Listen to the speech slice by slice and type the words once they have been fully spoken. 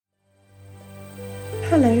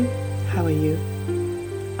Hello, how are you?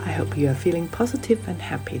 I hope you are feeling positive and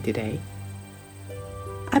happy today.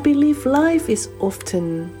 I believe life is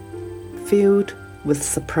often filled with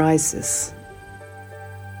surprises.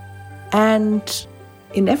 And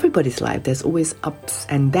in everybody's life, there's always ups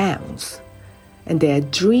and downs. And there are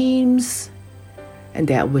dreams and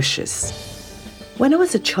there are wishes. When I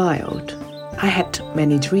was a child, I had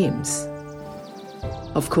many dreams.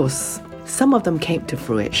 Of course, some of them came to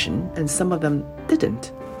fruition and some of them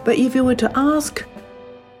didn't. But if you were to ask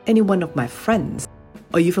any one of my friends,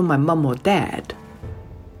 or even my mum or dad,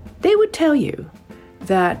 they would tell you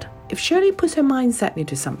that if Shirley puts her mindset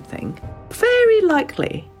into something, very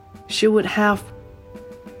likely she would have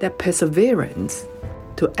that perseverance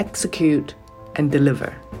to execute and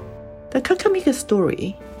deliver. The Kakamega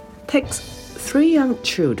story takes 3 young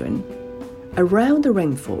children around the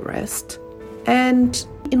rainforest, and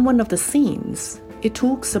in one of the scenes, it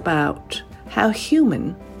talks about how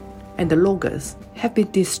human and the loggers have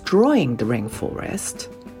been destroying the rainforest.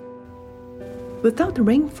 Without the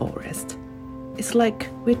rainforest, it's like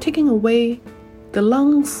we're taking away the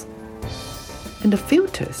lungs and the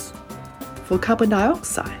filters for carbon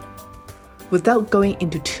dioxide. Without going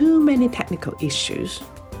into too many technical issues,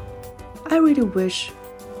 I really wish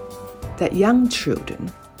that young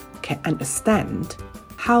children can understand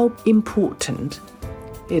how important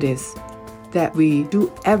it is that we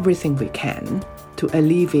do everything we can to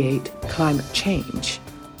alleviate climate change.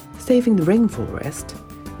 Saving the rainforest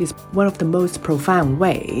is one of the most profound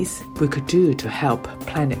ways we could do to help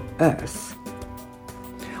planet Earth.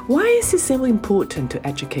 Why is it so important to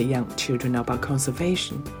educate young children about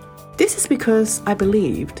conservation? This is because I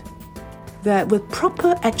believed that with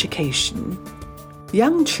proper education,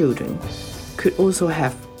 young children could also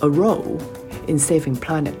have a role in saving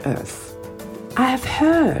planet Earth. I have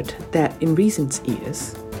heard that in recent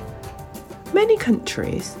years, many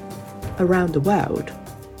countries around the world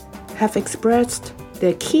have expressed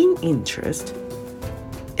their keen interest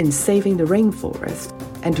in saving the rainforest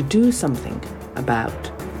and to do something about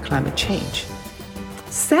climate change.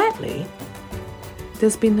 Sadly,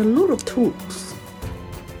 there's been a lot of talks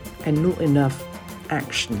and not enough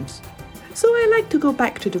actions. So I like to go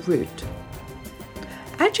back to the root.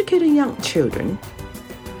 Educating young children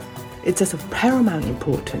is of paramount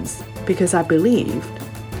importance because I believe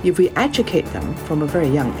if we educate them from a very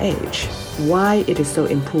young age why it is so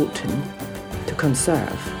important to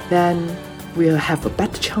conserve, then we'll have a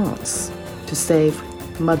better chance to save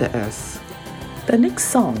Mother Earth. The next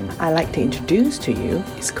song I like to introduce to you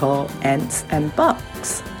is called Ants and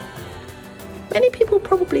Bugs. Many people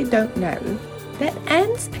probably don't know that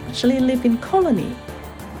ants actually live in colony,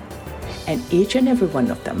 and each and every one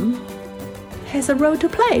of them has a role to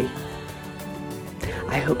play.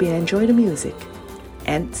 I hope you enjoy the music.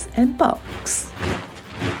 Ants and Bugs.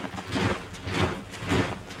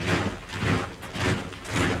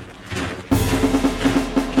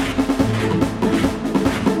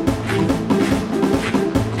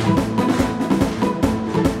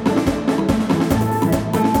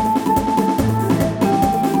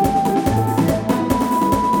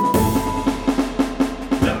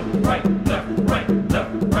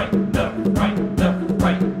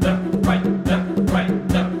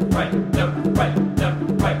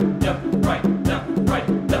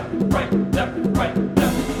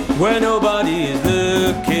 When nobody is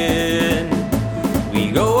looking,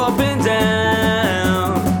 we go up and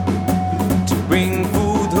down to bring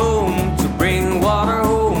food home, to bring water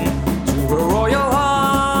home to Her Royal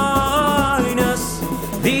Highness.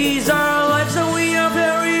 These are lives that we are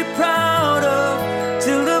very proud of.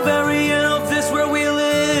 Till the very end of this world we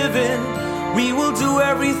live in, we will do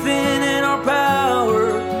everything in our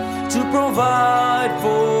power to provide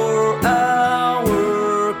for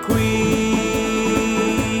our Queen.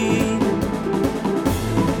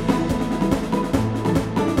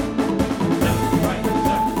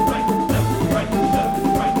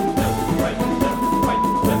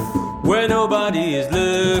 When nobody is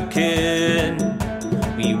looking,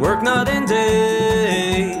 we work night and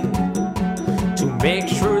day to make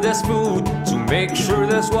sure there's food, to make sure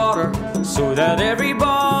there's water, so that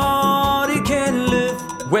everybody can live.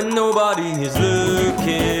 When nobody is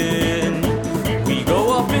looking, we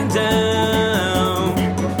go up and down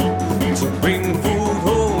to bring food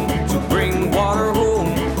home, to bring water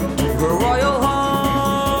home to Her Royal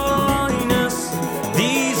Highness.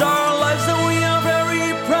 These are lives that we are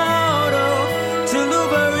very proud of. Till the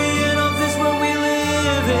very end of this world we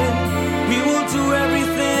live in, we will do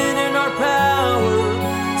everything in our power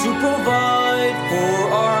to provide for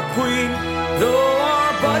our Queen. Though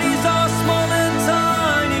our bodies are small and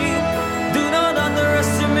tiny, do not underestimate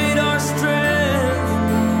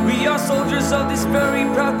this very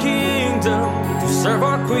proud kingdom to serve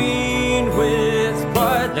our queen with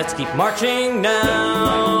pride. Let's keep marching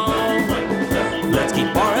now. Let's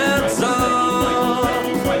keep our heads up.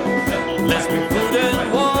 Let's bring food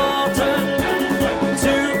and water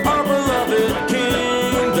to our beloved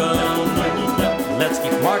kingdom. Let's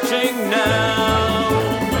keep marching now.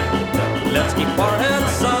 Let's keep our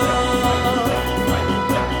heads up.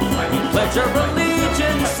 We pledge our allegiance